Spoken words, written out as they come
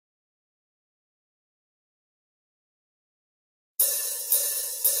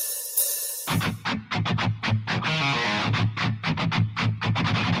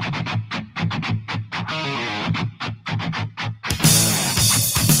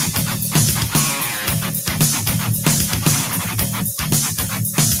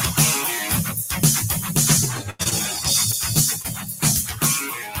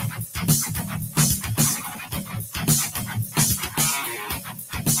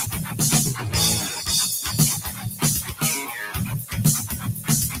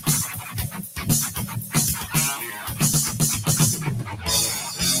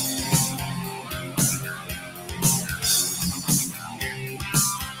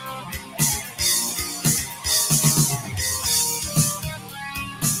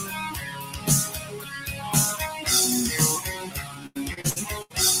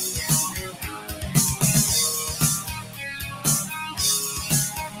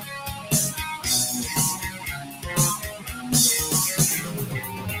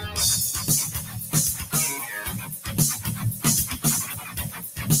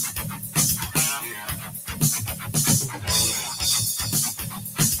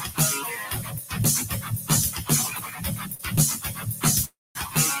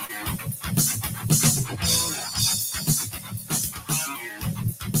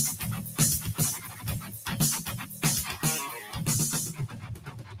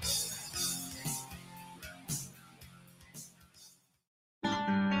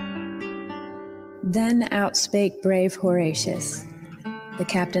Then outspake brave Horatius, the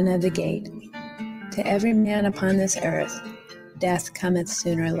captain of the gate, to every man upon this earth, death cometh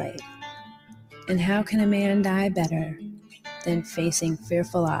sooner or late. And how can a man die better than facing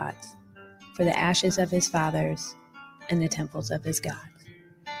fearful odds for the ashes of his fathers and the temples of his gods?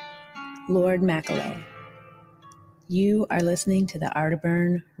 Lord Macaulay, you are listening to the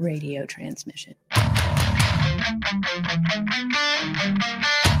Arterburn radio transmission.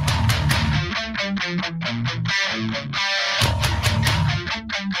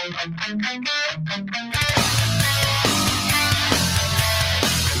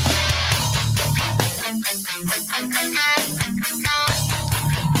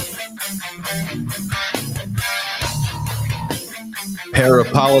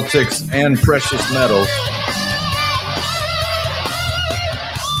 Parapolitics and precious metals.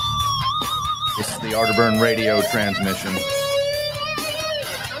 This is the Arterburn radio transmission.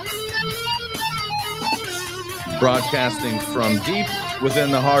 Broadcasting from deep within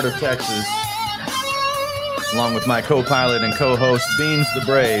the heart of Texas, along with my co-pilot and co-host, Beans the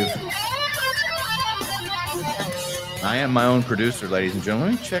Brave. I am my own producer, ladies and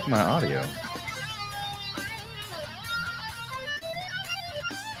gentlemen. Let me check my audio.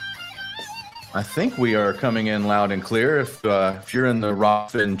 I think we are coming in loud and clear. If you're in the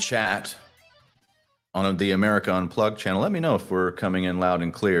Rockfin chat on the America Unplugged channel, let me know if we're coming in loud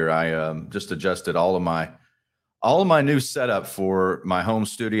and clear. I just adjusted all of my new setup for my home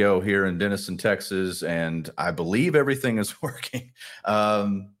studio here in Denison, Texas, and I believe everything is working.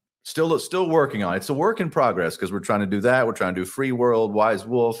 Still working on it. It's a work in progress because we're trying to do that. We're trying to do Free World, Wise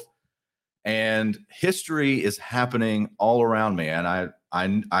Wolf, and history is happening all around me. And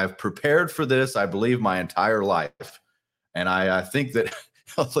I've prepared for this, I believe, my entire life. And I think that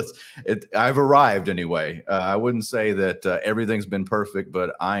I've arrived anyway. I wouldn't say that everything's been perfect,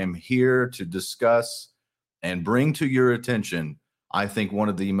 but I am here to discuss and bring to your attention, I think, one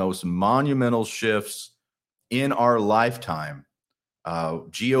of the most monumental shifts in our lifetime,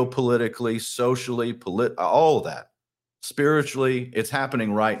 geopolitically, socially, all of that. Spiritually, it's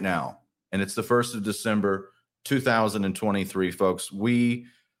happening right now. And it's the 1st of December, 2023, folks. We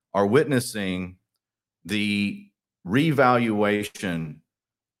are witnessing the revaluation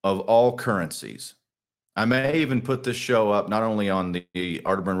of all currencies. I may even put this show up not only on the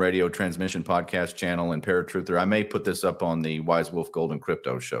Arterburn Radio Transmission Podcast channel and Paratruther. I may put this up on the Wise Wolf Gold and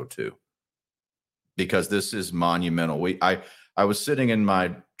Crypto show too, because this is monumental. I was sitting in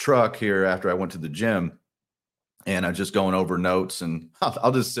my truck here after I went to the gym, and I'm just going over notes, and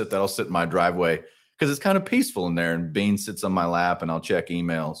I'll just sit there. I'll sit in my driveway because it's kind of peaceful in there. And Bean sits on my lap, and I'll check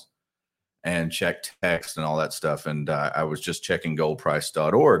emails and check text and all that stuff. And I was just checking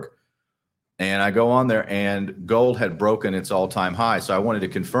goldprice.org. And I go on there, and gold had broken its all-time high. So I wanted to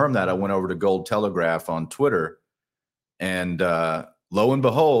confirm that. I went over to Gold Telegraph on Twitter, and lo and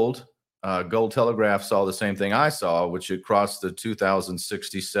behold, Gold Telegraph saw the same thing I saw, which had crossed the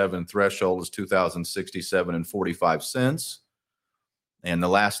 2,067 threshold, is 2,067 and 45 cents. And the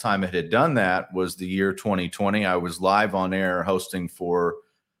last time it had done that was the year 2020. I was live on air hosting for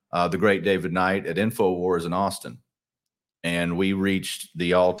the great David Knight at InfoWars in Austin. And we reached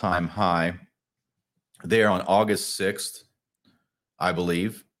the all-time high there on August 6th, I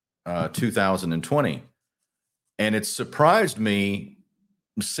believe, 2020. And it surprised me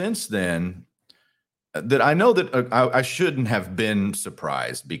since then that I know that I shouldn't have been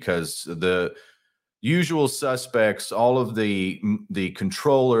surprised, because the usual suspects, all of the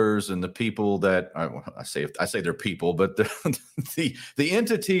controllers and the people that I say they're people, but the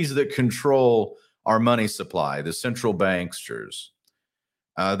entities that control our money supply, the central banksters,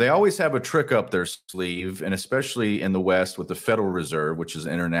 they always have a trick up their sleeve, and especially in the West with the Federal Reserve, which is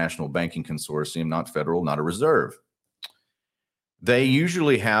an international banking consortium, not federal, not a reserve. They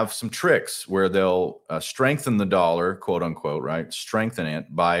usually have some tricks where they'll strengthen the dollar, quote unquote, right? Strengthen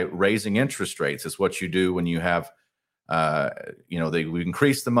it by raising interest rates. It's what you do when you have, we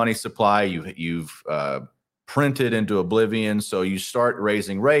increase the money supply. You've printed into oblivion, so you start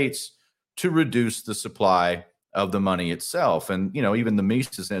raising rates to reduce the supply of the money itself. And even the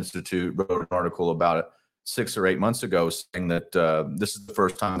Mises Institute wrote an article about it 6 or 8 months ago, saying that this is the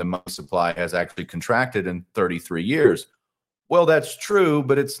first time the money supply has actually contracted in 33 years. Well, that's true,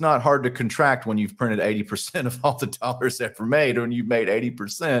 but it's not hard to contract when you've printed 80% of all the dollars ever made, or when you've made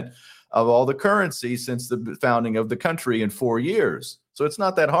 80% of all the currency since the founding of the country in 4 years. So it's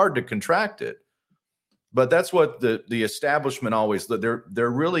not that hard to contract it. But that's what the establishment always, they're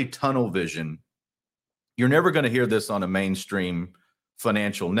really tunnel vision. You're never going to hear this on a mainstream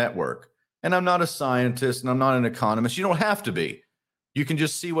financial network. And I'm not a scientist and I'm not an economist. You don't have to be. You can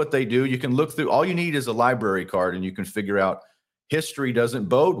just see what they do. You can look through. All you need is a library card, and you can figure out history doesn't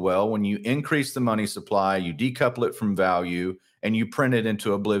bode well when you increase the money supply, you decouple it from value, and you print it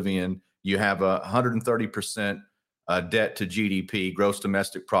into oblivion. You have a 130% debt to GDP, gross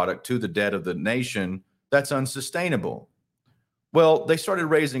domestic product, to the debt of the nation. That's unsustainable. Well, they started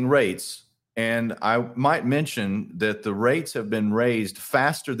raising rates, and I might mention that the rates have been raised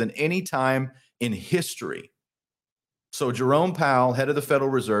faster than any time in history. So Jerome Powell, head of the Federal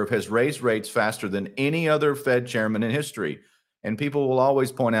Reserve, has raised rates faster than any other Fed chairman in history. And people will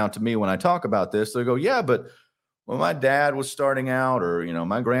always point out to me when I talk about this, they go, yeah, but when my dad was starting out, or,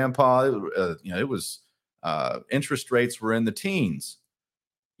 my grandpa, it was interest rates were in the teens.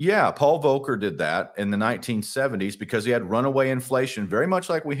 Yeah, Paul Volcker did that in the 1970s because he had runaway inflation, very much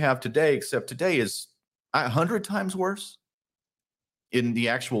like we have today, except today is 100 times worse in the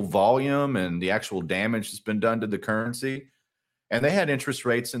actual volume and the actual damage that's been done to the currency. And they had interest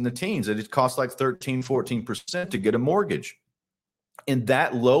rates in the teens. It cost like 13, 14% to get a mortgage. And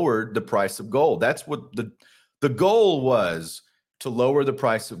that lowered the price of gold. That's what the goal was, to lower the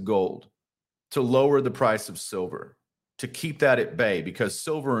price of gold, to lower the price of silver, to keep that at bay, because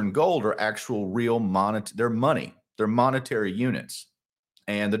silver and gold are actual real they're money. They're monetary units.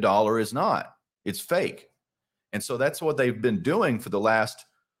 And the dollar is not. It's fake. And so that's what they've been doing for the last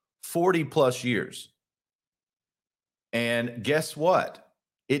 40 plus years. And guess what?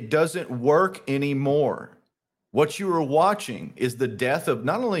 It doesn't work anymore. What you are watching is the death of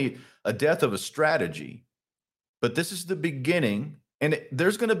not only a death of a strategy, but this is the beginning. And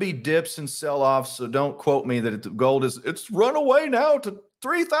there's going to be dips and sell-offs. So don't quote me that gold it's run away now to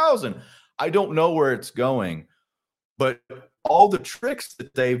 3,000. I don't know where it's going, but all the tricks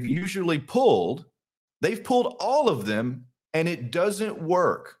that they've usually pulled, they've pulled all of them, and it doesn't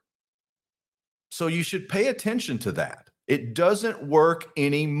work. So you should pay attention to that. It doesn't work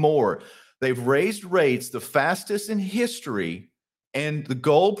anymore. They've raised rates the fastest in history, and the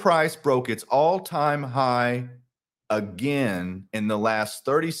gold price broke its all-time high again in the last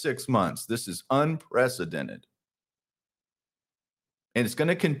 36 months. This is unprecedented. And it's going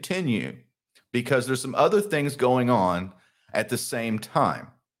to continue because there's some other things going on at the same time.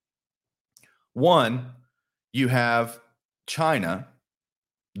 One, you have China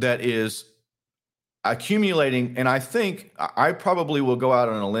that is accumulating, and I think I probably will go out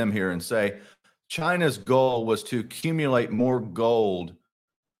on a limb here and say China's goal was to accumulate more gold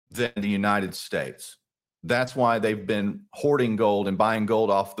than the United States. That's why they've been hoarding gold and buying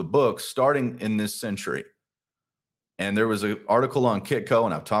gold off the books starting in this century. And there was an article on Kitco,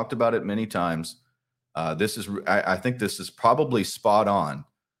 and I've talked about it many times. I think this is probably spot on,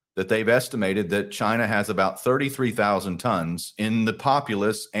 that they've estimated that China has about 33,000 tons in the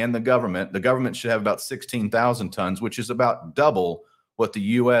populace and the government. The government should have about 16,000 tons, which is about double what the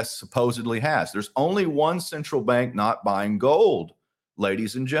U.S. supposedly has. There's only one central bank not buying gold,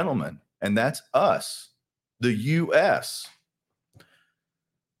 ladies and gentlemen, and that's us, the U.S.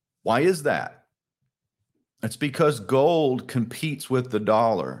 Why is that? It's because gold competes with the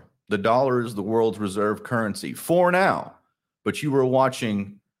dollar. The dollar is the world's reserve currency for now, but you were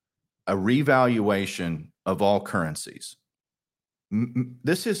watching a revaluation of all currencies.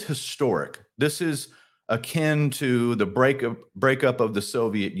 This is historic. This is akin to the breakup of the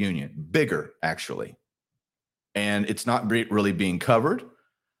Soviet Union, bigger actually. And it's not really being covered.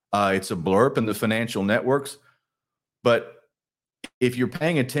 It's a blurb in the financial networks. But if you're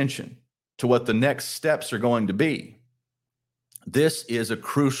paying attention to what the next steps are going to be, this is a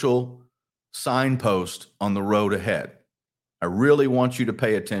crucial signpost on the road ahead. I really want you to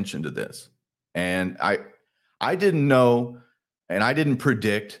pay attention to this. And I didn't know, and I didn't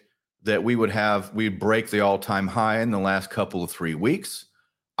predict that we'd break the all-time high in the last couple of 3 weeks.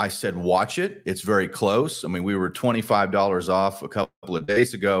 I said, watch it. It's very close. I mean, we were $25 off a couple of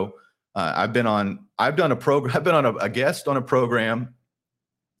days ago. I've been a guest on a program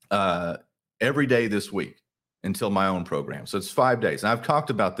every day this week until my own program. So it's 5 days. And I've talked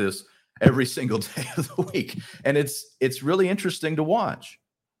about this every single day of the week. And it's really interesting to watch.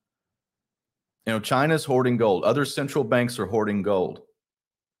 China's hoarding gold. Other central banks are hoarding gold.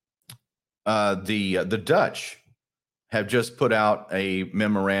 The Dutch have just put out a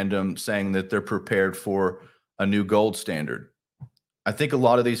memorandum saying that they're prepared for a new gold standard. I think a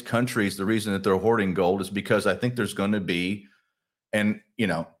lot of these countries, the reason that they're hoarding gold is because I think there's going to be, and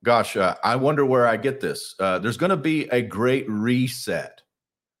I wonder where I get this. There's going to be a great reset,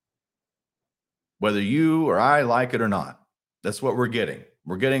 whether you or I like it or not. That's what we're getting.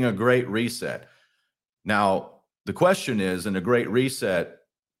 We're getting a great reset. Now, the question is, in a great reset,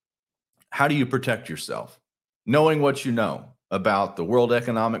 how do you protect yourself? Knowing what you know. about the World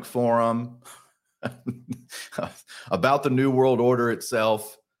Economic Forum, about the New World Order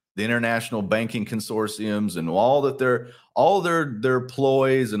itself, the international banking consortiums, and all their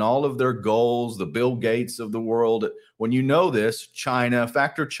ploys and all of their goals, the Bill Gates of the world. When you know this,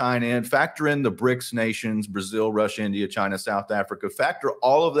 factor China in, factor in the BRICS nations, Brazil, Russia, India, China, South Africa, factor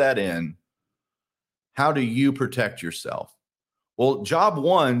all of that in. How do you protect yourself? Well, job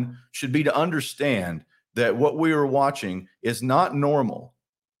one should be to understand that what we are watching is not normal,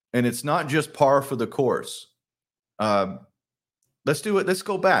 and it's not just par for the course. Let's do it. Let's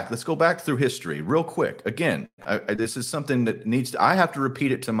go back. Let's go back through history real quick. Again, this is something that I have to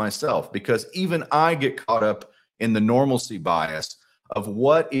repeat it to myself, because even I get caught up in the normalcy bias of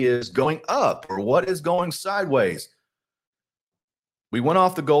what is going up or what is going sideways. We went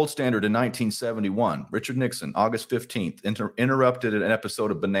off the gold standard in 1971. Richard Nixon, August 15th, interrupted an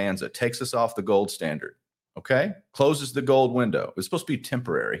episode of Bonanza, takes us off the gold standard. Okay? Closes the gold window. It's supposed to be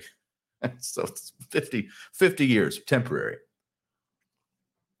temporary. So it's 50 years, temporary.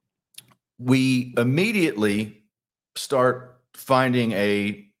 We immediately start finding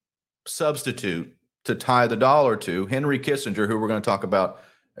a substitute to tie the dollar to. Henry Kissinger, who we're going to talk about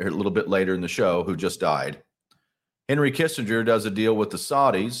a little bit later in the show, who just died. Henry Kissinger does a deal with the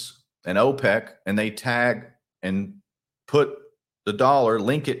Saudis and OPEC, and they tag and put the dollar,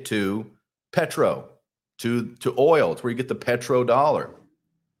 link it to petro, to oil. It's where you get the petrodollar.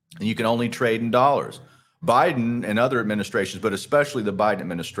 And you can only trade in dollars. Biden and other administrations, but especially the Biden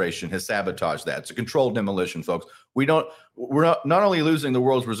administration, has sabotaged that. It's a controlled demolition, folks. We're not only losing the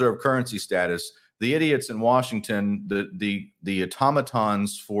world's reserve currency status, the idiots in Washington, the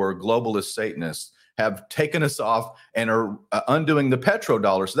automatons for globalist Satanists, have taken us off and are undoing the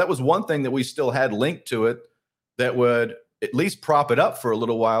petrodollar. So that was one thing that we still had linked to it that would at least prop it up for a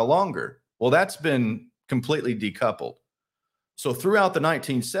little while longer. Well, that's been completely decoupled. So throughout the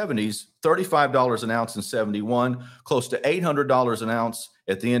 1970s, $35 an ounce in 71, close to $800 an ounce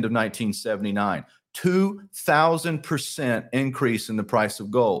at the end of 1979, 2,000% increase in the price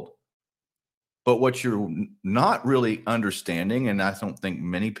of gold. But what you're not really understanding, and I don't think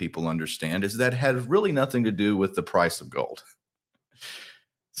many people understand, is that had really nothing to do with the price of gold.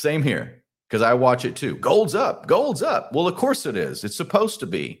 Same here, because I watch it too. Gold's up, gold's up. Well, of course it is. It's supposed to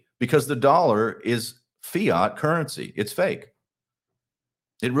be, because the dollar is fiat currency. It's fake.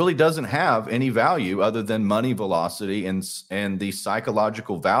 It really doesn't have any value other than money velocity and the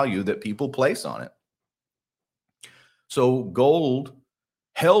psychological value that people place on it. So gold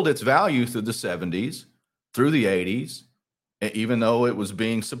held its value through the 70s, through the 80s, even though it was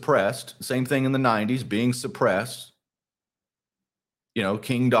being suppressed. Same thing in the 90s, being suppressed. You know,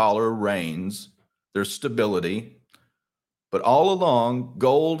 King Dollar reigns. There's stability. But all along,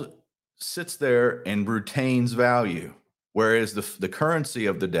 gold sits there and retains value. Whereas the currency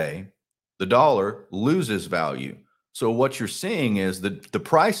of the day, the dollar, loses value. So what you're seeing is that the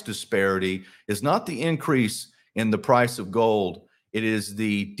price disparity is not the increase in the price of gold. It is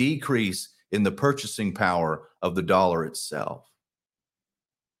the decrease in the purchasing power of the dollar itself.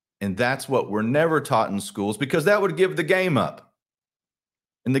 And that's what we're never taught in schools, because that would give the game up.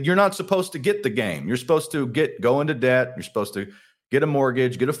 And you're not supposed to get the game. You're supposed to go into debt. You're supposed to get a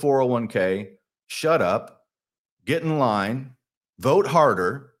mortgage, get a 401k, shut up, get in line, vote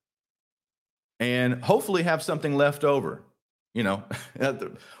harder, and hopefully have something left over. You know,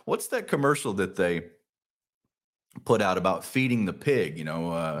 what's that commercial that they put out about feeding the pig,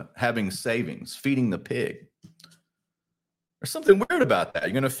 having savings, feeding the pig? There's something weird about that.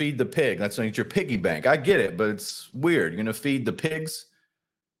 You're going to feed the pig. That's like your piggy bank. I get it, but it's weird. You're going to feed the pigs,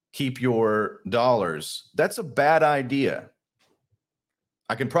 keep your dollars. That's a bad idea.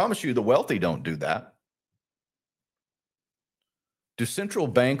 I can promise you the wealthy don't do that. Do central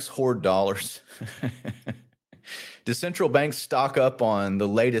banks hoard dollars? Do central banks stock up on the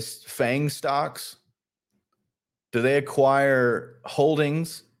latest FANG stocks? Do they acquire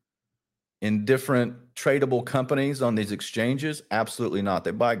holdings in different tradable companies on these exchanges? Absolutely not.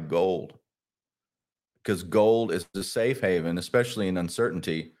 They buy gold, because gold is a safe haven, especially in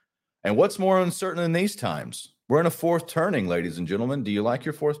uncertainty. And what's more uncertain in these times? We're in a fourth turning, ladies and gentlemen. Do you like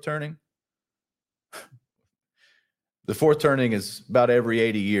your fourth turning? The fourth turning is about every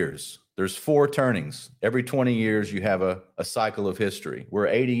 80 years. There's 4 turnings. Every 20 years, you have a cycle of history. We're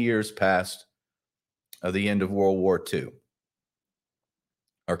 80 years past the end of World War II,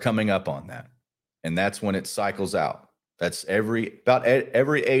 or coming up on that. And that's when it cycles out. That's about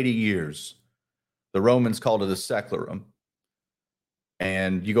every 80 years. The Romans called it a secularum.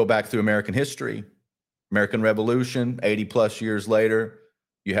 And you go back through American history, American Revolution, 80 plus years later,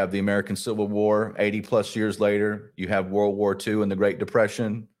 You have the American Civil War, 80 plus years later. You have World War II and the Great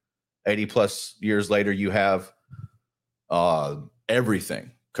Depression. 80 plus years later, you have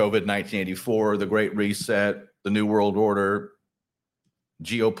everything. COVID 1984, the Great Reset, the New World Order,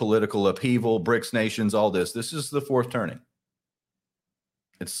 geopolitical upheaval, BRICS nations, all this. This is the fourth turning.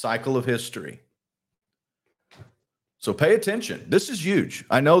 It's cycle of history. So pay attention. This is huge.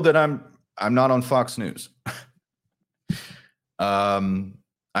 I know that I'm not on Fox News.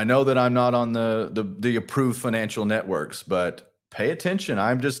 I know that I'm not on the approved financial networks, but pay attention.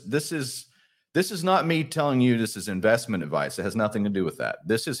 This is not me telling you this is investment advice. It has nothing to do with that.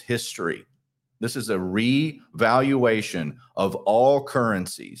 This is history. This is a revaluation of all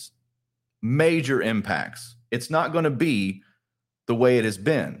currencies, major impacts. It's not going to be the way it has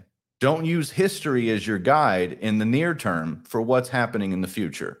been. Don't use history as your guide in the near term for what's happening in the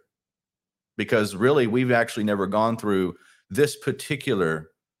future. Because really, we've actually never gone through this particular,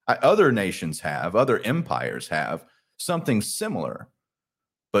 other nations have, other empires have something similar,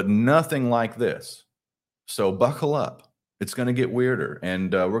 but nothing like this. So buckle up. It's going to get weirder.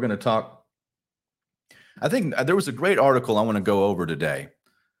 And we're going to talk. I think there was a great article I want to go over today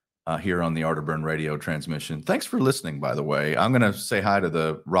here on the Arterburn radio transmission. Thanks for listening, by the way. I'm going to say hi to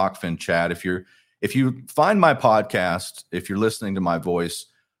the Rockfin chat. If you find my podcast, if you're listening to my voice,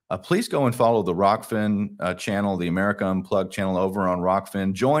 please go and follow the Rockfin channel, the America Unplugged channel over on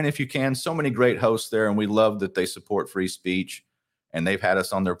Rockfin. Join if you can. So many great hosts there, and we love that they support free speech. And they've had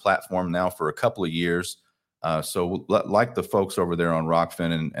us on their platform now for a couple of years. So like the folks over there on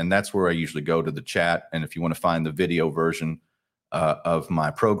Rockfin, and that's where I usually go to the chat. And if you want to find the video version of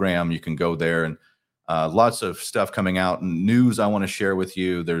my program, you can go there. And lots of stuff coming out and news I want to share with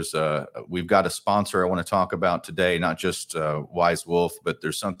you. We've got a sponsor I want to talk about today, not just Wise Wolf, but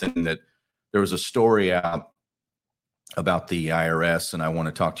there was a story out about the IRS, and I want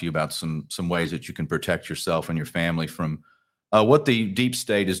to talk to you about some ways that you can protect yourself and your family from what the deep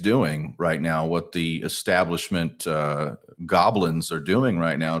state is doing right now, what the establishment goblins are doing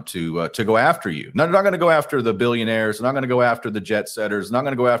right now to go after you. They're not going to go after the billionaires. They're not going to go after the jet setters. They're not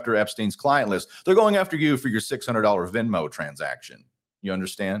going to go after Epstein's client list. They're going after you for your $600 Venmo transaction. You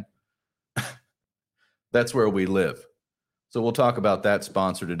understand? That's where we live. So we'll talk about that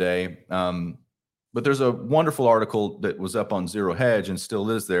sponsor today. But there's a wonderful article that was up on Zero Hedge and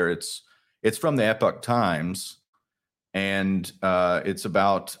still is there. It's from the Epoch Times. And it's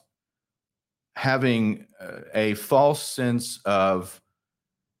about having a false sense of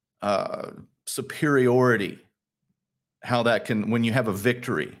superiority, how that can, when you have a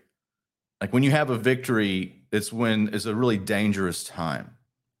victory, like when you have a victory, it's a really dangerous time.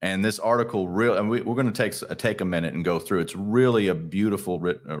 And this article and we're going to take a minute and go through. It's really a beautiful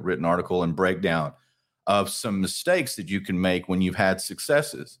written article and breakdown of some mistakes that you can make when you've had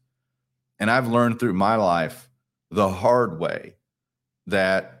successes. And I've learned through my life the hard way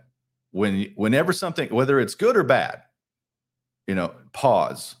that whenever something, whether it's good or bad,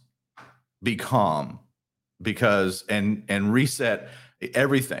 pause, be calm, because and reset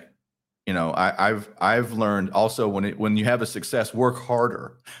everything. I've learned also when you have a success, work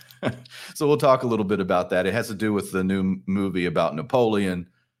harder. So we'll talk a little bit about that. It has to do with the new movie about Napoleon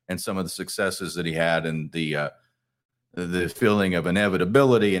and some of the successes that he had, and the feeling of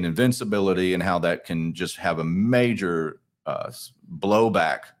inevitability and invincibility, and how that can just have a major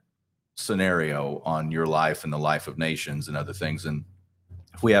blowback scenario on your life and the life of nations and other things. And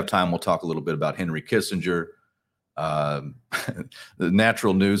if we have time, we'll talk a little bit about Henry Kissinger. The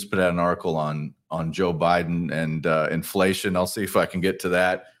Natural News put out an article on Joe Biden and inflation. I'll see if I can get to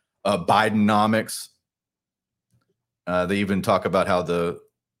that. Bidenomics. They even talk about how the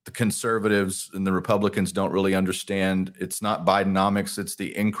conservatives and the Republicans don't really understand. It's not Bidenomics. It's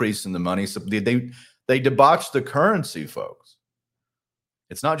the increase in the money. So they debauch the currency, folks.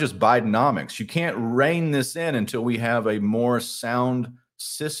 It's not just Bidenomics. You can't rein this in until we have a more sound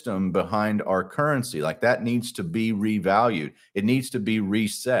system behind our currency. Like, that needs to be revalued. It needs to be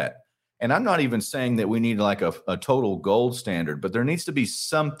reset. And I'm not even saying that we need like a total gold standard, but there needs to be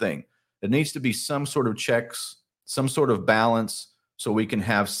something. There needs to be some sort of checks, some sort of balance, so we can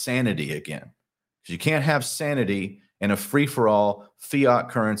have sanity again. Because you can't have sanity in a free-for-all fiat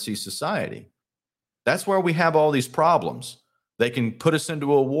currency society. That's where we have all these problems. They can put us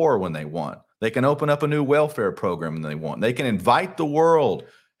into a war when they want. They can open up a new welfare program when they want. They can invite the world,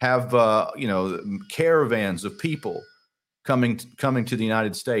 have caravans of people coming to the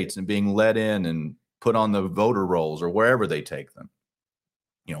United States and being let in and put on the voter rolls or wherever they take them.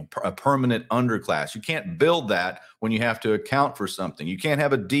 A permanent underclass. You can't build that when you have to account for something. You can't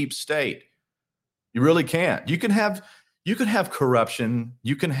have a deep state. You really can't. You can have You can have corruption.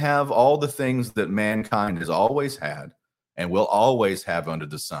 You can have all the things that mankind has always had and will always have under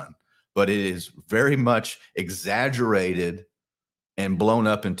the sun. But it is very much exaggerated and blown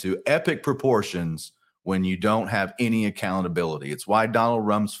up into epic proportions when you don't have any accountability. It's why Donald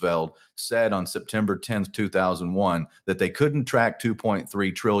Rumsfeld said on September 10th, 2001, that they couldn't track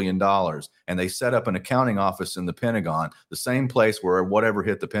 $2.3 trillion. And they set up an accounting office in the Pentagon, the same place where whatever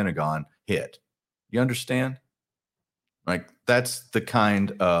hit the Pentagon hit. You understand? Like, that's the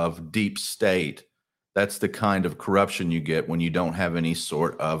kind of deep state. That's the kind of corruption you get when you don't have any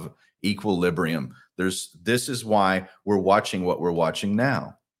sort of equilibrium. This is why we're watching what we're watching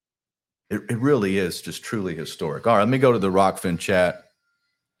now. It really is just truly historic. All right, let me go to the Rockfin chat.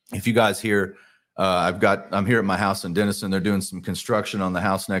 If you guys hear, I'm here at my house in Denison. They're doing some construction on the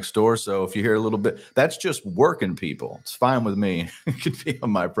house next door. So if you hear a little bit, that's just working people. It's fine with me. It could be on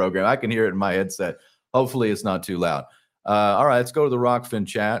my program. I can hear it in my headset. Hopefully it's not too loud. All right, let's go to the Rockfin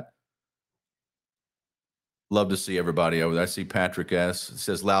chat. Love to see everybody over there. I see Patrick S. It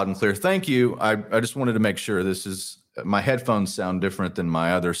says loud and clear. Thank you. I just wanted to make sure my headphones sound different than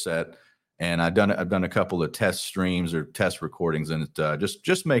my other set. And I've done a couple of test streams or test recordings, and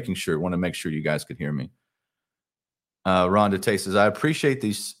just making sure. Want to make sure you guys could hear me. Rhonda Tay says, I appreciate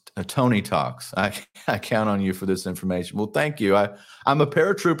these Tony talks. I count on you for this information. Well, thank you. I'm a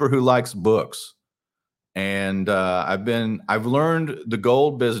paratrooper who likes books, and I've learned the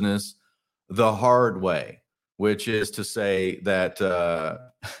gold business the hard way, which is to say that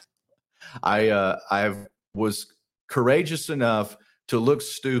I was courageous enough to look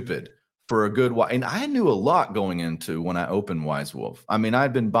stupid for a good while. And I knew a lot going into when I opened Wise Wolf. I mean,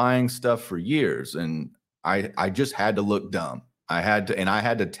 I'd been buying stuff for years, and I just had to look dumb. I had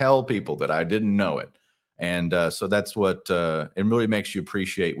to tell people that I didn't know it. And so that's what it really makes you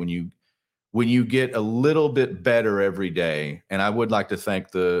appreciate when you get a little bit better every day. And I would like to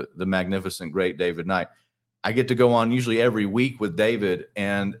thank the magnificent, great David Knight. I get to go on usually every week with David,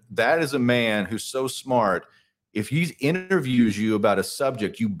 and that is a man who's so smart. If he interviews you about a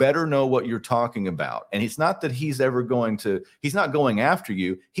subject, you better know what you're talking about. And it's not that he's not going after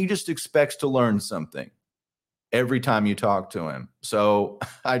you. He just expects to learn something every time you talk to him. So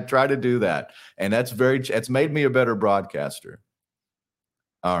I try to do that. And it's made me a better broadcaster.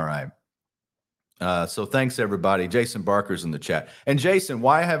 All right. So thanks everybody. Jason Barker's in the chat. And Jason,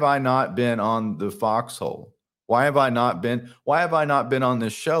 why have I not been on the Foxhole? Why have I not been on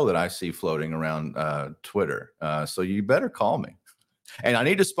this show that I see floating around Twitter? So you better call me. And I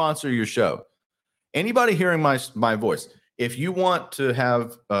need to sponsor your show. Anybody hearing my voice, if you want to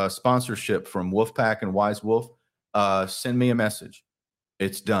have sponsorship from Wolfpack and Wise Wolf, send me a message.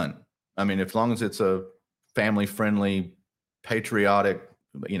 It's done. I mean, as long as it's a family-friendly, patriotic,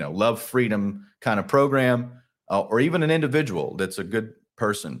 love freedom kind of program, or even an individual that's a good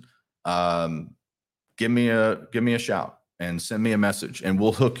person, give me a shout and send me a message, and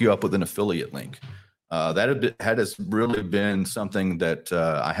we'll hook you up with an affiliate link. That has really been something that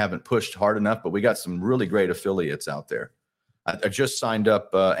I haven't pushed hard enough, but we got some really great affiliates out there. I just signed up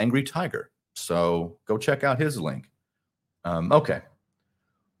Angry Tiger, so go check out his link. Okay.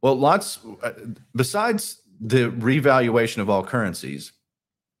 Well, besides the revaluation of all currencies,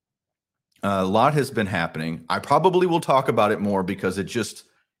 a lot has been happening. I probably will talk about it more because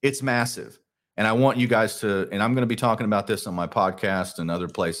it's massive. And I want you guys to, and I'm going to be talking about this on my podcast and other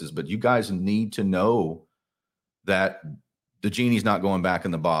places, but you guys need to know that the genie's not going back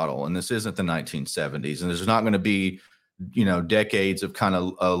in the bottle. And this isn't the 1970s. And there's not going to be, decades of kind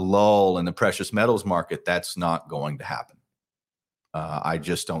of a lull in the precious metals market. That's not going to happen. I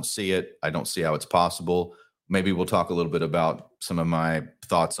just don't see it. I don't see how it's possible. Maybe we'll talk a little bit about some of my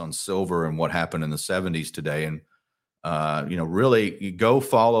thoughts on silver and what happened in the 70s today. And really, you go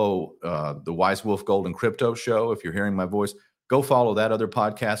follow the Wise Wolf Gold and Crypto Show. If you're hearing my voice, go follow that other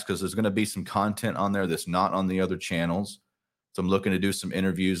podcast because there's going to be some content on there that's not on the other channels. So I'm looking to do some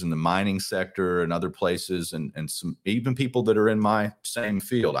interviews in the mining sector and other places, and some even people that are in my same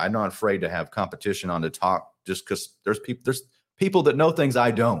field. I'm not afraid to have competition on to talk just because there's people that know things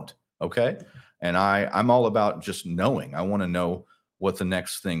I don't. Okay, and I'm all about just knowing. I want to know what the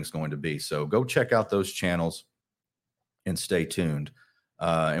next thing's going to be. So go check out those channels and stay tuned.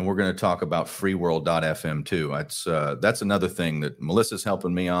 And we're going to talk about freeworld.fm too. That's another thing that Melissa's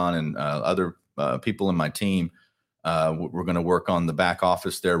helping me on, and other people in my team. We're going to work on the back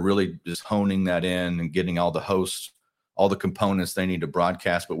office there, really just honing that in and getting all the hosts, all the components they need to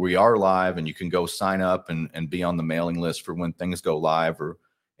broadcast. But we are live, and you can go sign up and be on the mailing list for when things go live or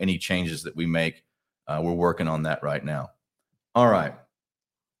any changes that we make. We're working on that right now. All right.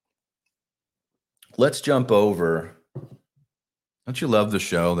 Let's jump over Don't you love the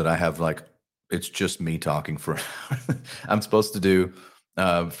show that I have, like, it's just me talking for I'm supposed to do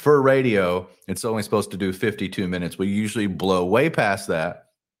for radio, it's only supposed to do 52 minutes. We usually blow way past that.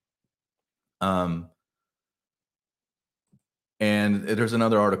 And there's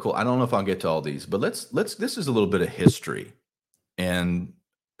another article. I don't know if I'll get to all these, but let's this is a little bit of history. And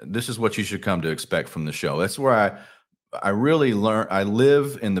this is what you should come to expect from the show. That's where I really learn. I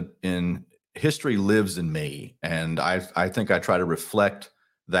live in history lives in me, and I think I try to reflect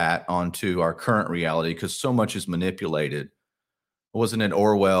that onto our current reality because so much is manipulated. Wasn't it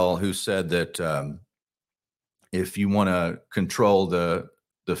Orwell who said that if you want to control the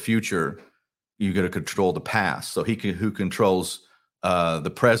future, you got to control the past. So who controls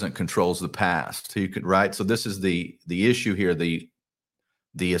the present controls the past. He could, right. So this is the issue here. The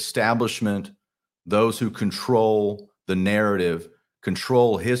establishment, those who control the narrative,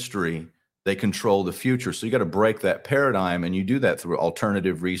 control history, they control the future. So you got to break that paradigm, and you do that through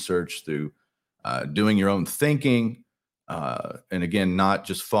alternative research, through doing your own thinking, and again, not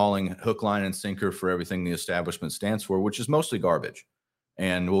just falling hook, line, and sinker for everything the establishment stands for, which is mostly garbage,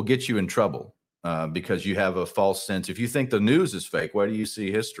 and will get you in trouble because you have a false sense. If you think the news is fake, why do you see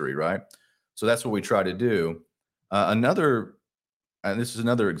history, right? So that's what we try to do. And this is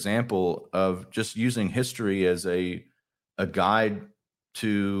another example of just using history as a guide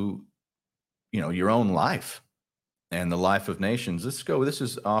to, your own life and the life of nations. Let's go. This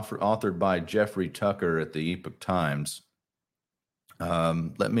is authored by Jeffrey Tucker at the Epoch Times.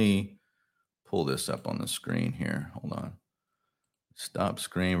 Let me pull this up on the screen here. Hold on. Stop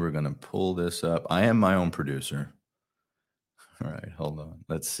screen. We're going to pull this up. I am my own producer. All right, hold on.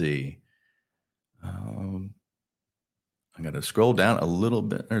 Let's see. I got to scroll down a little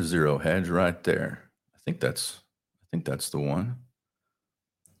bit. There's Zero Hedge right there. I think that's the one.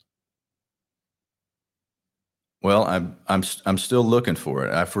 Well, I'm still looking for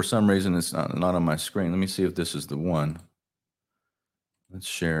it. For some reason it's not on my screen. Let me see if this is the one. Let's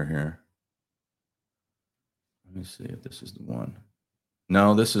share here. Let me see if this is the one.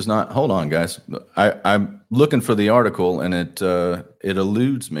 No, this is not. Hold on, guys. I'm looking for the article, and it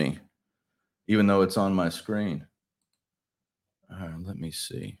eludes me, even though it's on my screen. All right, let me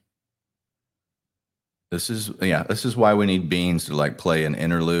see. This is why we need Beans to like play an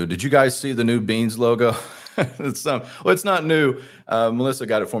interlude. Did you guys see the new Beans logo? It's not new. Melissa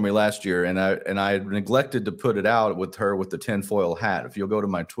got it for me last year, and I neglected to put it out with her with the tinfoil hat. If you'll go to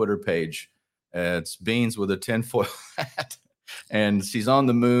my Twitter page, it's Beans with a tinfoil hat, and she's on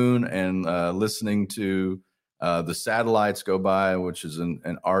the moon and listening to the satellites go by, which is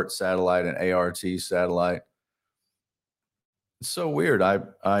an ART satellite, an ART satellite. It's so weird.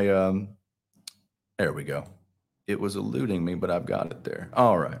 There we go. It was eluding me, but I've got it there.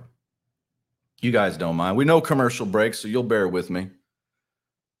 All right. You guys don't mind. We know commercial breaks, so you'll bear with me.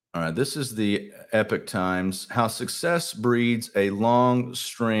 All right. This is the Epoch Times, how success breeds a long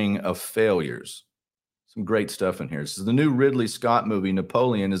string of failures. Some great stuff in here. This is the new Ridley Scott movie,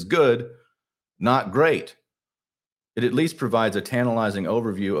 Napoleon, is good, not great. It at least provides a tantalizing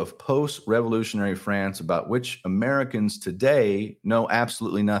overview of post-revolutionary France about which Americans today know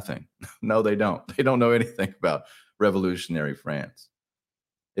absolutely nothing. No, they don't. They don't know anything about revolutionary France.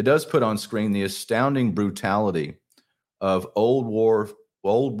 It does put on screen the astounding brutality of old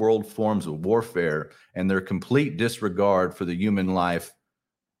world forms of warfare and their complete disregard for the human life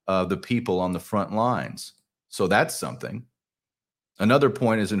of the people on the front lines. So that's something. Another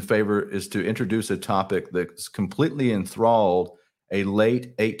point is to introduce a topic that's completely enthralled a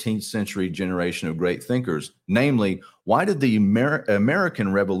late 18th century generation of great thinkers. Namely, why did the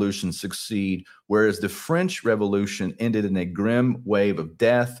American Revolution succeed, whereas the French Revolution ended in a grim wave of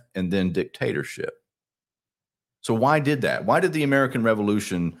death and then dictatorship? So why did that? Why did the American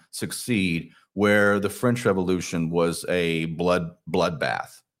Revolution succeed where the French Revolution was a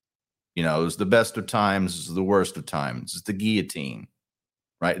bloodbath? It was the best of times, the worst of times. It's the guillotine,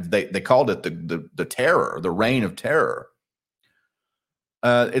 right? They called it the terror, the reign of terror.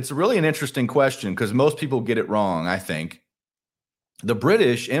 It's really an interesting question because most people get it wrong, I think. The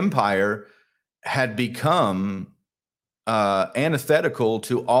British Empire had become antithetical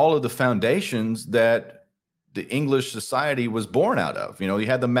to all of the foundations that the English society was born out of. You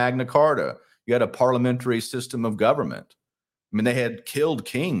had the Magna Carta. You had a parliamentary system of government. I mean, they had killed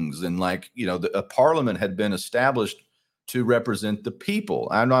kings, and a parliament had been established to represent the people.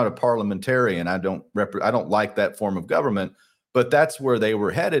 I'm not a parliamentarian. I don't like that form of government, but that's where they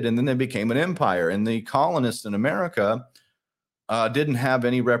were headed. And then they became an empire, and the colonists in America didn't have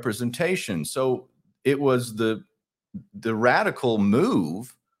any representation. So it was the radical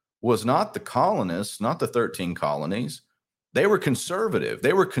move was not the colonists, not the 13 colonies. They were conservative.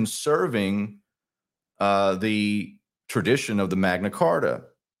 They were conserving the tradition of the Magna Carta,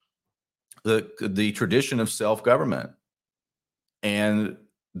 the tradition of self-government, and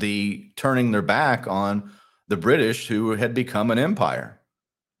the turning their back on the British, who had become an empire,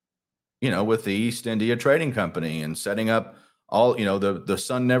 with the East India Trading Company and setting up all, the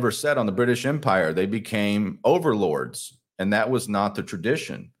sun never set on the British Empire. They became overlords, and that was not the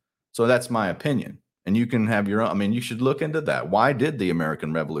tradition. So that's my opinion. And you can have your own. I mean, you should look into that. Why did the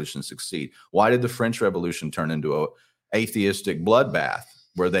American Revolution succeed? Why did the French Revolution turn into a atheistic bloodbath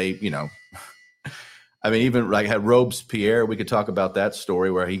where they, I mean, even like had Robespierre, we could talk about that story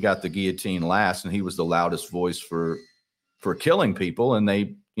where he got the guillotine last and he was the loudest voice for killing people. And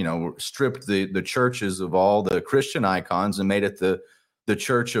they, stripped the churches of all the Christian icons and made it the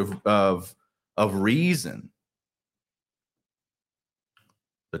church of reason,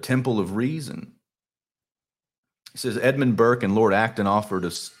 the temple of reason. He says Edmund Burke and Lord Acton offered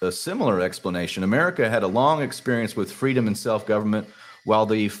a similar explanation. America had a long experience with freedom and self-government, while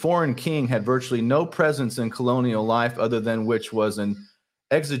the foreign king had virtually no presence in colonial life other than which was an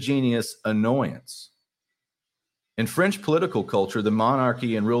exogenous annoyance. In French political culture, the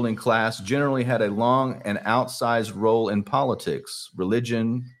monarchy and ruling class generally had a long and outsized role in politics,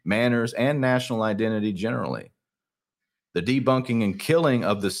 religion, manners, and national identity generally. The debunking and killing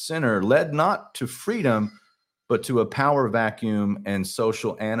of the sinner led not to freedom, but to a power vacuum and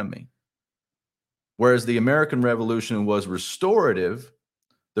social anomie. Whereas the American Revolution was restorative,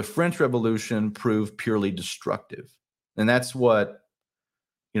 the French Revolution proved purely destructive. And that's what,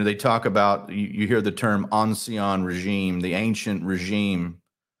 they talk about. You hear the term ancien regime, the ancient regime,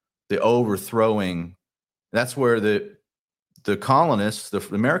 the overthrowing. That's where the colonists, the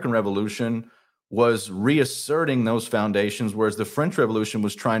American Revolution, was reasserting those foundations, whereas the French Revolution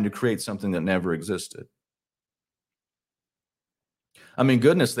was trying to create something that never existed. I mean,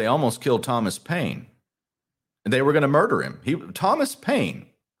 goodness, they almost killed Thomas Paine. And they were going to murder him. Thomas Paine,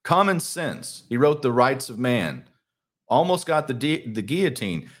 common sense. He wrote The Rights of Man. Almost got the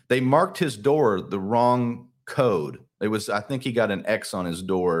guillotine. They marked his door the wrong code. I think he got an X on his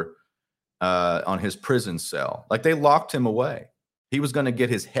door on his prison cell. Like, they locked him away. He was going to get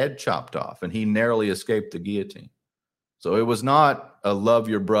his head chopped off, and he narrowly escaped the guillotine. So it was not a love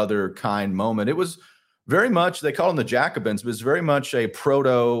your brother kind moment. It was very much, they call them the Jacobins, but it's very much a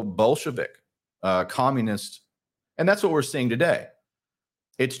proto-Bolshevik, communist. And that's what we're seeing today.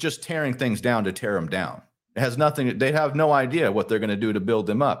 It's just tearing things down to tear them down. It has nothing, they have no idea what they're going to do to build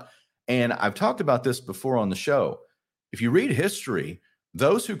them up. And I've talked about this before on the show. If you read history,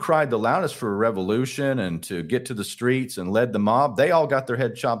 those who cried the loudest for a revolution and to get to the streets and led the mob, they all got their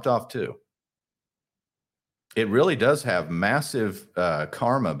head chopped off too. It really does have massive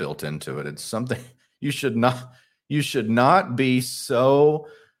karma built into it. It's something you should not be so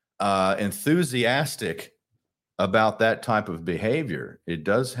enthusiastic about that type of behavior. It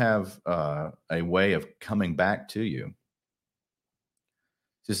does have a way of coming back to you.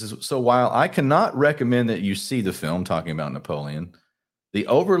 So while I cannot recommend that you see the film talking about Napoleon, the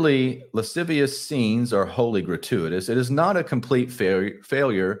overly lascivious scenes are wholly gratuitous. It is not a complete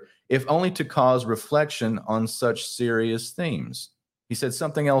failure, if only to cause reflection on such serious themes. He said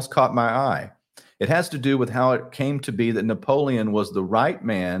something else caught my eye. It has to do with how it came to be that Napoleon was the right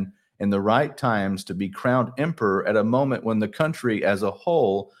man in the right times to be crowned emperor at a moment when the country as a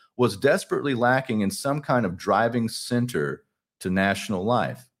whole was desperately lacking in some kind of driving center to national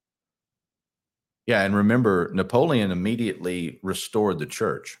life. Yeah, and remember, Napoleon immediately restored the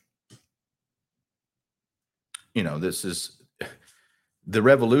church. This is, the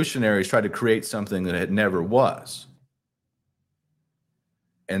revolutionaries tried to create something that it never was.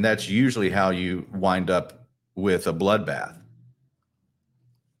 And that's usually how you wind up with a bloodbath.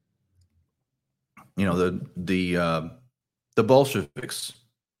 The Bolsheviks,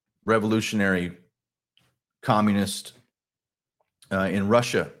 revolutionary communist in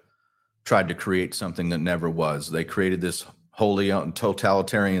Russia, tried to create something that never was. They created this wholly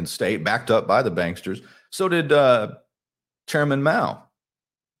totalitarian state backed up by the banksters. So did Chairman Mao.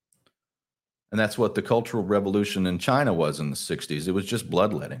 And that's what the Cultural Revolution in China was in the 60s. It was just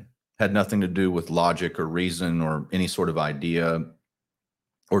bloodletting. Had nothing to do with logic or reason or any sort of idea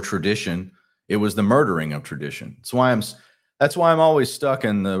or tradition. It was the murdering of tradition. That's why I'm always stuck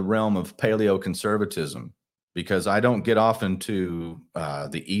in the realm of paleoconservatism, because I don't get off into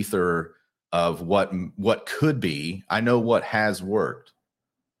the ether of what could be. I know what has worked.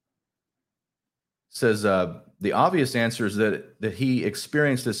 Says the obvious answer is that he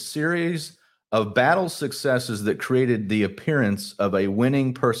experienced a series of battle successes that created the appearance of a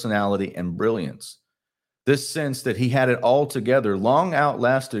winning personality and brilliance. This sense that he had it all together long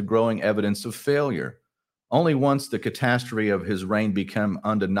outlasted growing evidence of failure. Only once the catastrophe of his reign became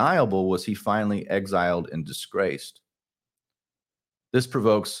undeniable was he finally exiled and disgraced. This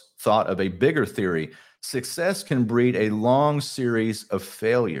provokes thought of a bigger theory. Success can breed a long series of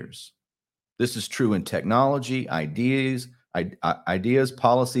failures. This is true in technology, ideas,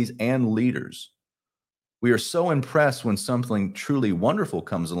 policies, and leaders. We are so impressed when something truly wonderful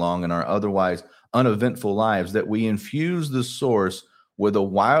comes along in our otherwise uneventful lives that we infuse the source with a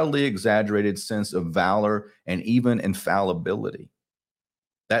wildly exaggerated sense of valor and even infallibility.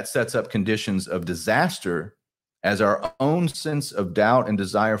 That sets up conditions of disaster as our own sense of doubt and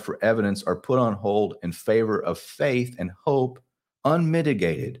desire for evidence are put on hold in favor of faith and hope,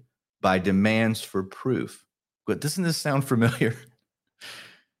 unmitigated by demands for proof. But doesn't this sound familiar?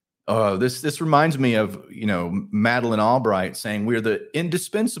 This reminds me of, Madeleine Albright saying we're the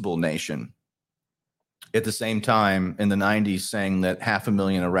indispensable nation. At the same time, in the 90s, saying that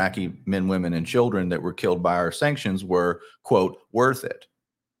 500,000 Iraqi men, women, and children that were killed by our sanctions were, quote, worth it.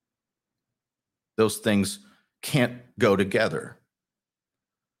 Those things can't go together.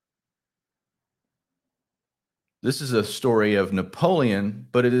 This is a story of Napoleon,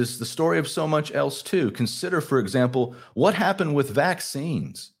 but it is the story of so much else too. Consider, for example, what happened with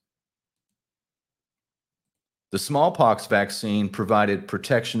vaccines. The smallpox vaccine provided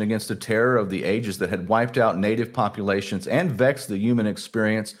protection against the terror of the ages that had wiped out native populations and vexed the human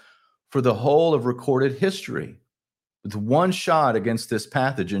experience for the whole of recorded history. With one shot against this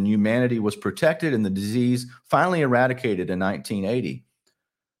pathogen, humanity was protected and the disease finally eradicated in 1980.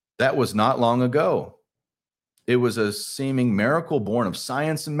 That was not long ago. It was a seeming miracle born of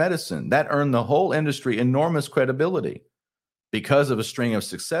science and medicine that earned the whole industry enormous credibility. Because of a string of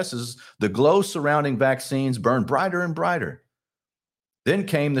successes, the glow surrounding vaccines burned brighter and brighter. Then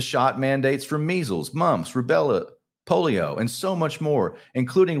came the shot mandates for measles, mumps, rubella, polio, and so much more,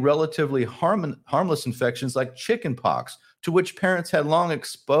 including relatively harmless infections like chickenpox, to which parents had long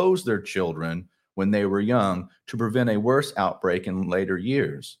exposed their children when they were young to prevent a worse outbreak in later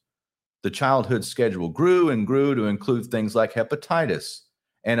years. The childhood schedule grew and grew to include things like hepatitis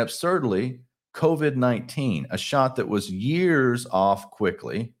and, absurdly, COVID-19, a shot that was wears off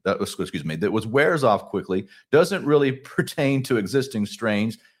quickly, doesn't really pertain to existing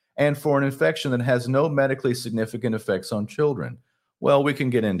strains, and for an infection that has no medically significant effects on children. Well, we can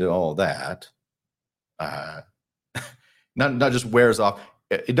get into all that. Not just wears off.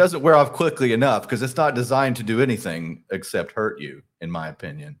 It doesn't wear off quickly enough because it's not designed to do anything except hurt you, in my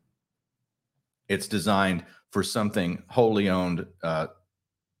opinion. It's designed for something wholly owned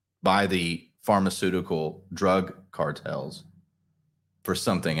by the pharmaceutical drug cartels for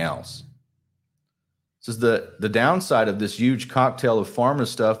something else. This is the downside of this huge cocktail of pharma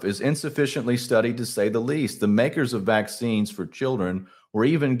stuff is insufficiently studied, to say the least. The makers of vaccines for children were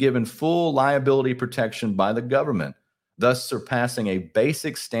even given full liability protection by the government, thus surpassing a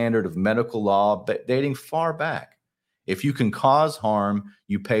basic standard of medical law dating far back. If you can cause harm,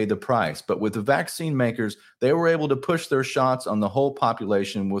 you pay the price. But with the vaccine makers, they were able to push their shots on the whole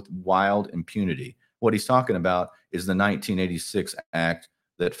population with wild impunity. What he's talking about is the 1986 act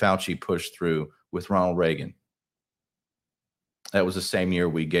that Fauci pushed through with Ronald Reagan. That was the same year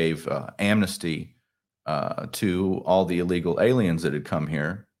we gave amnesty to all the illegal aliens that had come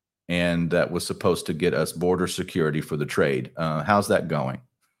here, and that was supposed to get us border security for the trade. How's that going?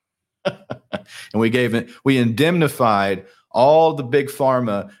 And we indemnified all the big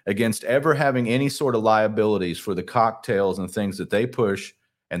pharma against ever having any sort of liabilities for the cocktails and things that they push,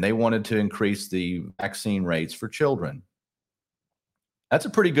 and they wanted to increase the vaccine rates for children. That's a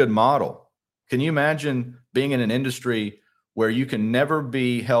pretty good model. Can you imagine being in an industry where you can never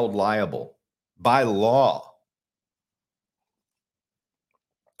be held liable by law?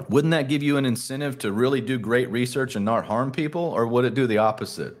 Wouldn't that give you an incentive to really do great research and not harm people, or would it do the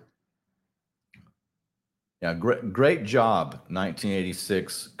opposite? Yeah, great job,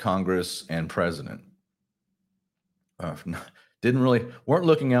 1986 Congress and president. Weren't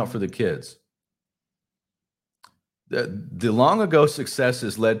looking out for the kids. The long ago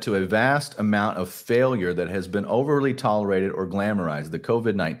successes led to a vast amount of failure that has been overly tolerated or glamorized. The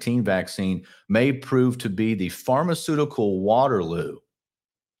COVID-19 vaccine may prove to be the pharmaceutical Waterloo,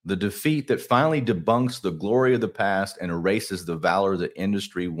 the defeat that finally debunks the glory of the past and erases the valor the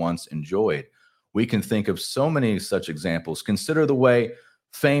industry once enjoyed. We can think of so many such examples. Consider the way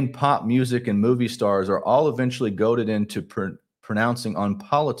famed pop music and movie stars are all eventually goaded into pronouncing on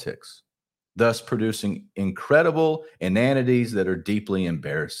politics, thus producing incredible inanities that are deeply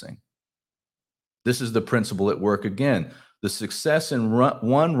embarrassing. This is the principle at work again. The success in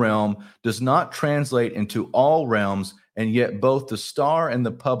one realm does not translate into all realms, and yet both the star and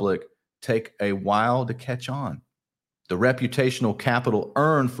the public take a while to catch on. The reputational capital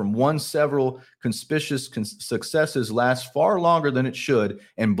earned from several conspicuous successes lasts far longer than it should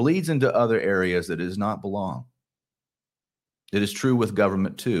and bleeds into other areas that it does not belong. It is true with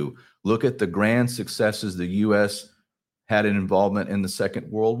government too. Look at the grand successes the U.S. had an involvement in the Second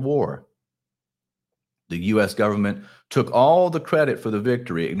World War. The U.S. government took all the credit for the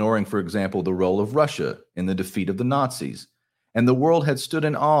victory, ignoring, for example, the role of Russia in the defeat of the Nazis. And the world had stood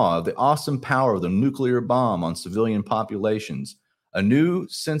in awe of the awesome power of the nuclear bomb on civilian populations. A new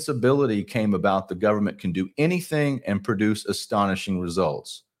sensibility came about. The government can do anything and produce astonishing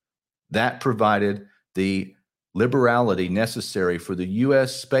results. That provided the liberality necessary for the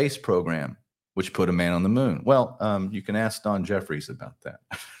U.S. space program, which put a man on the moon. Well, you can ask Don Jeffries about that.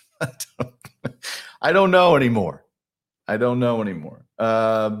 I don't know anymore.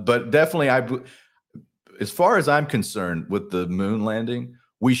 But definitely, as far as I'm concerned, with the moon landing,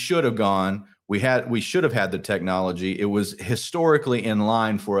 we should have gone. We should have had the technology. It was historically in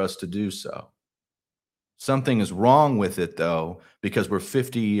line for us to do so. Something is wrong with it, though, because we're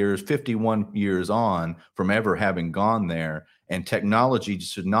 51 years on from ever having gone there, and technology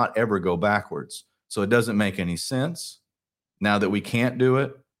should not ever go backwards. So it doesn't make any sense now that we can't do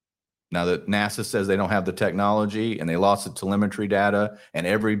it. Now that NASA says they don't have the technology and they lost the telemetry data and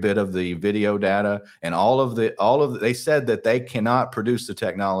every bit of the video data and they said that they cannot produce the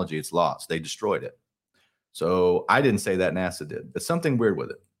technology. It's lost. They destroyed it. So I didn't say that, NASA did. There's something weird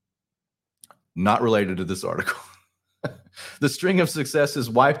with it. Not related to this article. The string of successes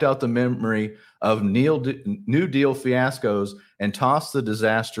wiped out the memory of New Deal fiascos and tossed the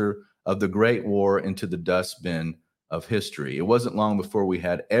disaster of the Great War into the dustbin of history. It wasn't long before we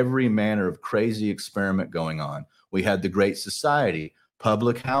had every manner of crazy experiment going on. We had the Great Society,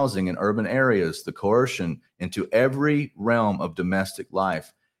 public housing in urban areas, the coercion into every realm of domestic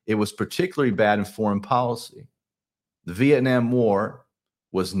life. It was particularly bad in foreign policy. The Vietnam War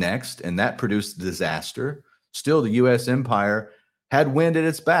was next, and that produced disaster. Still, the U.S. empire had wind at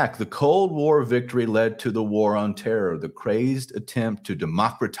its back. The Cold War victory led to the War on Terror, the crazed attempt to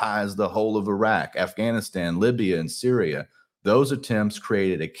democratize the whole of Iraq, Afghanistan, Libya, and Syria. Those attempts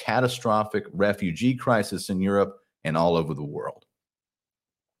created a catastrophic refugee crisis in Europe and all over the world.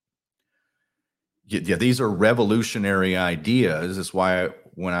 Yeah, these are revolutionary ideas. That's why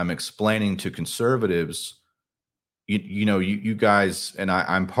when I'm explaining to conservatives, you guys, and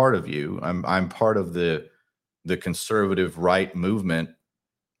I'm part of you. I'm part of the conservative right movement.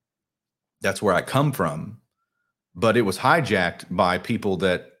 That's where I come from. But it was hijacked by people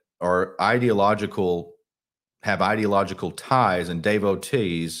that are have ideological ties and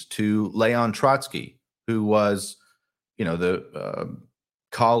devotees to Leon Trotsky, who was, the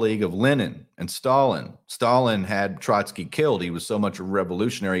colleague of Lenin and Stalin. Stalin had Trotsky killed. He was so much a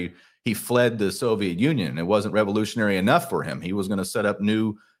revolutionary, he fled the Soviet Union. It wasn't revolutionary enough for him. He was going to set up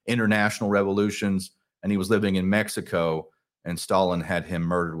new international revolutions, and he was living in Mexico, and Stalin had him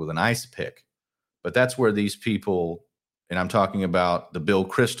murdered with an ice pick. But that's where these people, and I'm talking about the Bill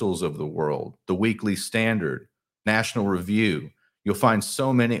Kristols of the world, the Weekly Standard, National Review. You'll find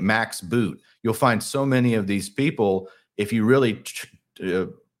so many, Max Boot. You'll find so many of these people, if you really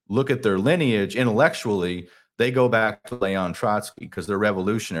look at their lineage intellectually, they go back to Leon Trotsky because they're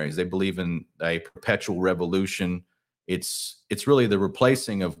revolutionaries. They believe in a perpetual revolution. It's really the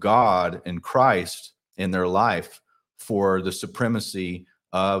replacing of God and Christ in their life for the supremacy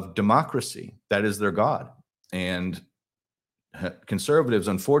of democracy. That is their God. And conservatives,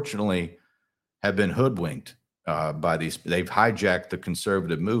 unfortunately, have been hoodwinked by these. They've hijacked the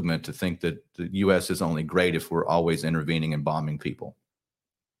conservative movement to think that the U.S. is only great if we're always intervening and bombing people,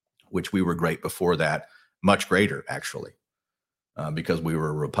 which we were great before that, much greater, actually, because we were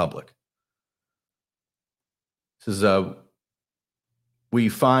a republic. This is, we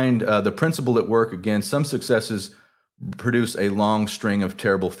find the principle at work again. Some successes produce a long string of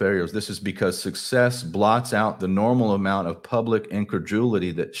terrible failures. This is because success blots out the normal amount of public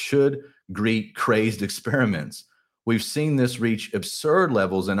incredulity that should greet crazed experiments. We've seen this reach absurd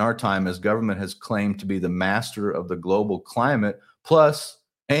levels in our time as government has claimed to be the master of the global climate,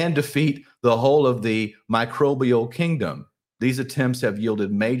 and defeat the whole of the microbial kingdom. These attempts have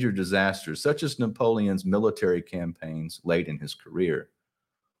yielded major disasters, such as Napoleon's military campaigns late in his career.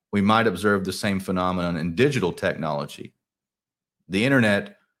 We might observe the same phenomenon in digital technology. The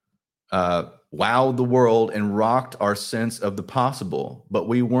internet wowed the world and rocked our sense of the possible, but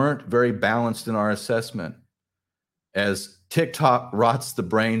we weren't very balanced in our assessment. As TikTok rots the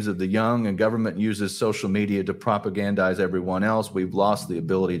brains of the young and government uses social media to propagandize everyone else, we've lost the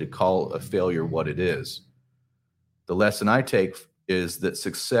ability to call a failure what it is. The lesson I take is that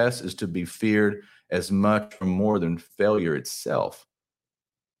success is to be feared as much or more than failure itself.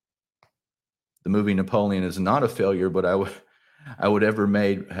 The movie Napoleon is not a failure, but I would ever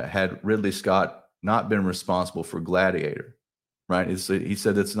made had Ridley Scott not been responsible for Gladiator, right? He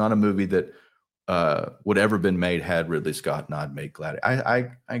said it's not a movie that would ever been made had Ridley Scott not made Gladiator.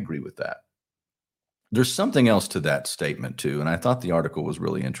 I agree with that. There's something else to that statement too, and I thought the article was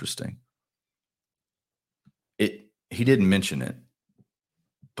really interesting. He didn't mention it,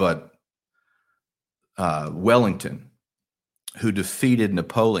 but Wellington, who defeated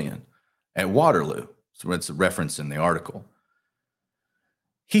Napoleon at Waterloo, so it's a reference in the article.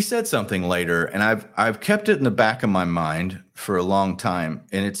 He said something later, and I've kept it in the back of my mind for a long time,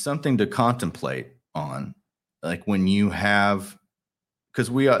 and it's something to contemplate on. Like when you have, because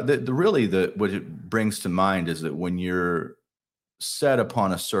we are what it brings to mind is that when you're set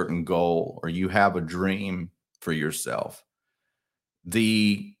upon a certain goal or you have a dream for yourself,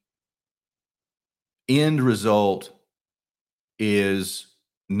 the end result is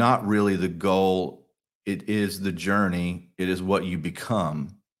not really the goal. It is the journey. It is what you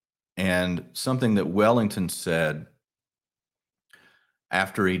become. And something that Wellington said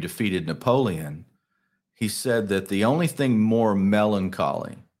after he defeated Napoleon, he said that the only thing more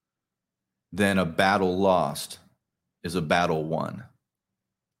melancholy than a battle lost is a battle won.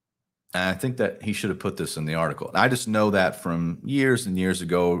 And I think that he should have put this in the article. I just know that from years and years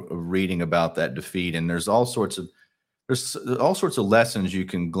ago of reading about that defeat. And there's all sorts of lessons you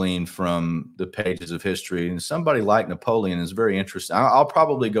can glean from the pages of history. And somebody like Napoleon is very interesting. I'll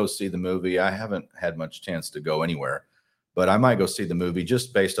probably go see the movie. I haven't had much chance to go anywhere, but I might go see the movie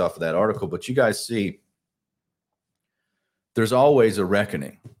just based off of that article. But you guys see, there's always a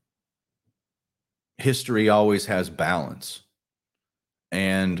reckoning. History always has balance.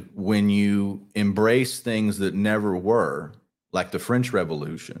 And when you embrace things that never were, like the French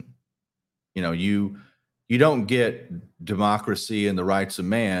Revolution, you don't get democracy and the rights of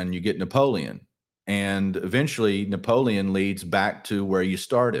man, you get Napoleon. And eventually Napoleon leads back to where you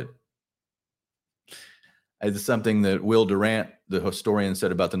started. It's something that Will Durant, the historian,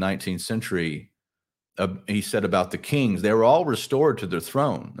 said about the 19th century. He said about the kings, they were all restored to their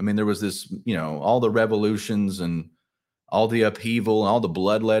throne. I mean, there was this, all the revolutions and all the upheaval and all the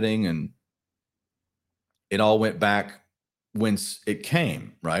bloodletting, and it all went back whence it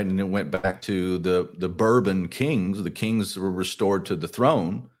came, right? And it went back to the Bourbon kings. The kings were restored to the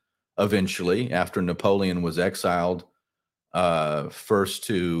throne eventually after Napoleon was exiled, first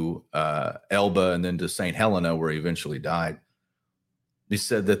to Elba and then to St. Helena, where he eventually died. He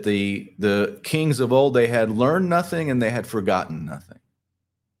said that the kings of old, they had learned nothing and they had forgotten nothing.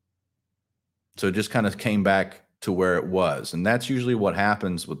 So it just kind of came back to where it was. And that's usually what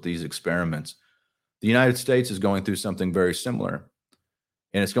happens with these experiments. The United States is going through something very similar.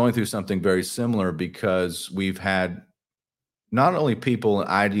 And it's going through something very similar because we've had not only people and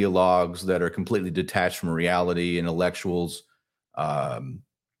ideologues that are completely detached from reality, intellectuals, but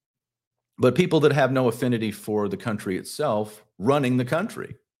people that have no affinity for the country itself running the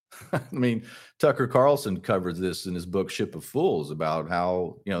country. I mean, Tucker Carlson covers this in his book, Ship of Fools, about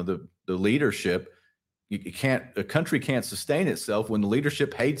how, the leadership, a country can't sustain itself when the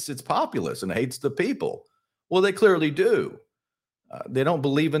leadership hates its populace and hates the people. Well, they clearly do. They don't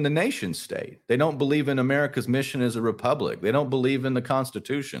believe in the nation state. They don't believe in America's mission as a republic. They don't believe in the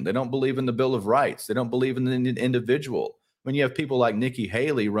Constitution. They don't believe in the Bill of Rights. They don't believe in the individual. When you have people like Nikki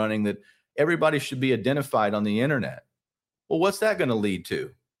Haley running that everybody should be identified on the internet. Well, what's that going to lead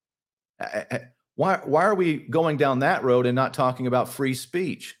to? Why are we going down that road and not talking about free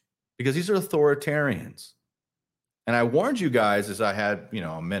speech? Because these are authoritarians. And I warned you guys as I had,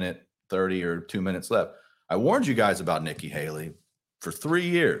 a minute 30 or 2 minutes left. I warned you guys about Nikki Haley for 3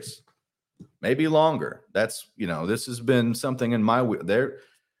 years, maybe longer. That's, this has been something in the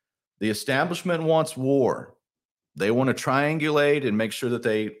establishment wants war. They want to triangulate and make sure that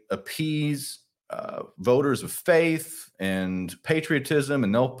they appease voters of faith and patriotism,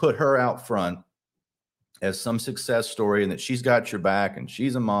 and they'll put her out front as some success story and that she's got your back and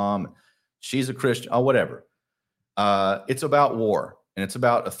she's a mom, she's a Christian, or whatever. It's about war and it's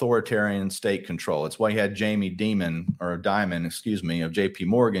about authoritarian state control. It's why you had Jamie Dimon of JP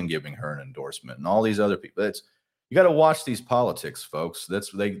Morgan giving her an endorsement and all these other people. You got to watch these politics, folks.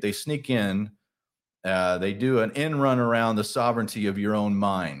 They sneak in They do an end run around the sovereignty of your own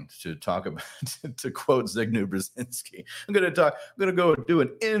mind, to talk about, to quote Zygmunt Brzezinski. I'm going to go do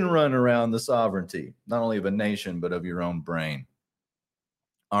an end run around the sovereignty, not only of a nation, but of your own brain.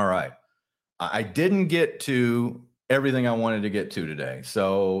 All right. I didn't get to everything I wanted to get to today.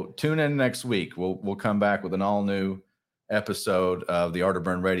 So tune in next week. We'll come back with an all new episode of the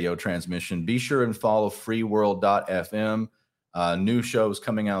Arterburn Radio transmission. Be sure and follow freeworld.fm. New shows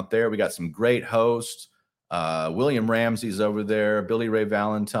coming out there. We got some great hosts. William Ramsey's over there, Billy Ray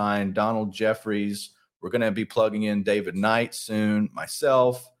Valentine, Donald Jeffries. We're going to be plugging in David Knight soon,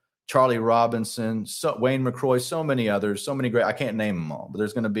 myself, Charlie Robinson, Wayne McCroy, so many others, so many great. I can't name them all, but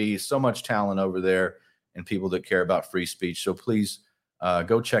there's going to be so much talent over there and people that care about free speech. So please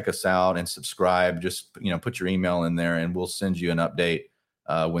go check us out and subscribe. Just, put your email in there and we'll send you an update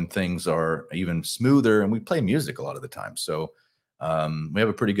when things are even smoother. And we play music a lot of the time. So we have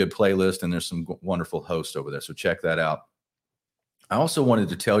a pretty good playlist and there's some wonderful hosts over there. So check that out. I also wanted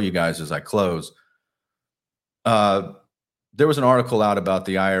to tell you guys as I close, there was an article out about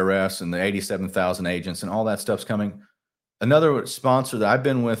the IRS and the 87,000 agents and all that stuff's coming. Another sponsor that I've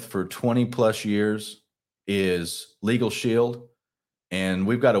been with for 20 plus years is Legal Shield. And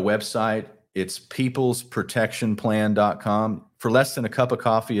we've got a website. It's peoplesprotectionplan.com. For less than a cup of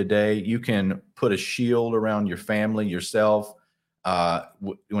coffee a day, you can put a shield around your family, yourself,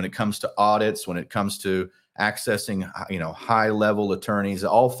 when it comes to audits, when it comes to accessing, high-level attorneys,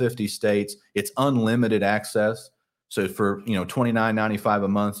 all 50 states. It's unlimited access. So for, $29.95 a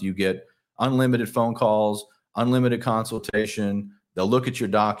month, you get unlimited phone calls, unlimited consultation. They'll look at your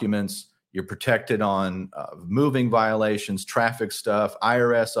documents. You're protected on moving violations, traffic stuff,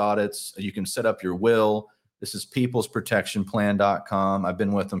 IRS audits. You can set up your will. This is peoplesprotectionplan.com. I've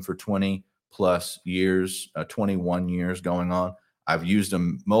been with them for 20 plus years, 21 years going on. I've used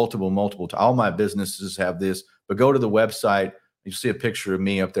them multiple times. All my businesses have this, but go to the website. You see a picture of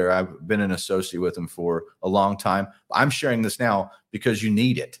me up there. I've been an associate with them for a long time. I'm sharing this now because you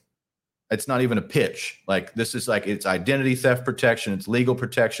need it. It's not even a pitch. Like, this is like, it's identity theft protection. It's legal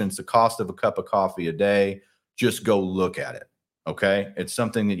protection. It's the cost of a cup of coffee a day. Just go look at it. Okay. It's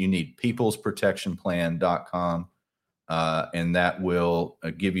something that you need. peoplesprotectionplan.com. And that will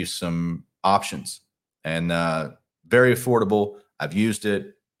give you some options, and very affordable. I've used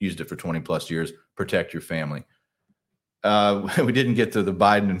it for 20 plus years. Protect your family. We didn't get to the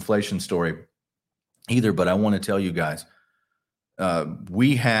Biden inflation story either, but I want to tell you guys,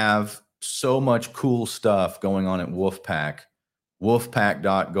 we have so much cool stuff going on at Wolfpack,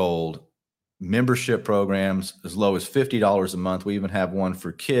 wolfpack.gold, membership programs as low as $50 a month. We even have one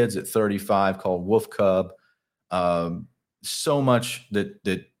for kids at $35 called Wolf Cub. So much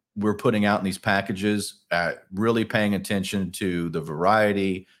that we're putting out in these packages, really paying attention to the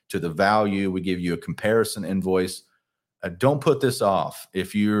variety, to the value. We give you a comparison invoice. Don't put this off.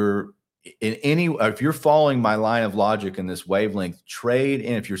 If you're following my line of logic in this wavelength, trade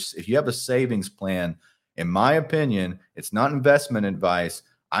in. If you have a savings plan, in my opinion, it's not investment advice.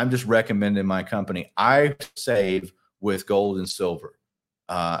 I'm just recommending my company. I save with gold and silver,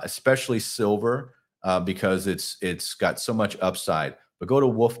 especially silver, because it's got so much upside. But go to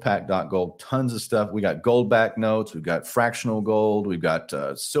wolfpack.gold, tons of stuff. We got gold-backed notes. We've got fractional gold. We've got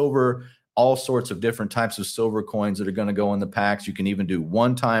silver, all sorts of different types of silver coins that are going to go in the packs. You can even do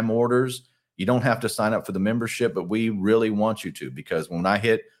one-time orders. You don't have to sign up for the membership, but we really want you to, because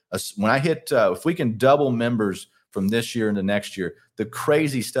if we can double members from this year into next year, the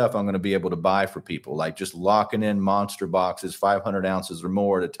crazy stuff I'm going to be able to buy for people, like just locking in monster boxes, 500 ounces or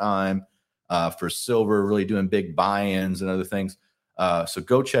more at a time, for silver, really doing big buy-ins and other things. So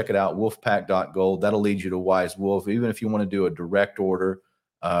go check it out, wolfpack.gold. That'll lead you to Wise Wolf. Even if you want to do a direct order,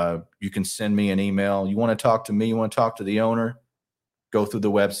 you can send me an email. You want to talk to me, you want to talk to the owner, go through the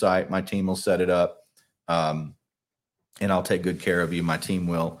website. My team will set it up. And I'll take good care of you. My team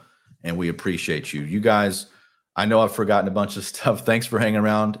will. And we appreciate you. You guys, I know I've forgotten a bunch of stuff. Thanks for hanging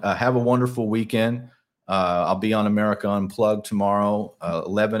around. Have a wonderful weekend. I'll be on America Unplugged tomorrow,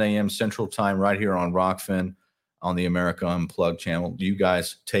 11 a.m. Central Time, right here on Rockfin on the America Unplugged channel. You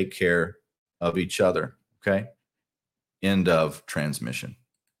guys take care of each other. Okay. End of transmission.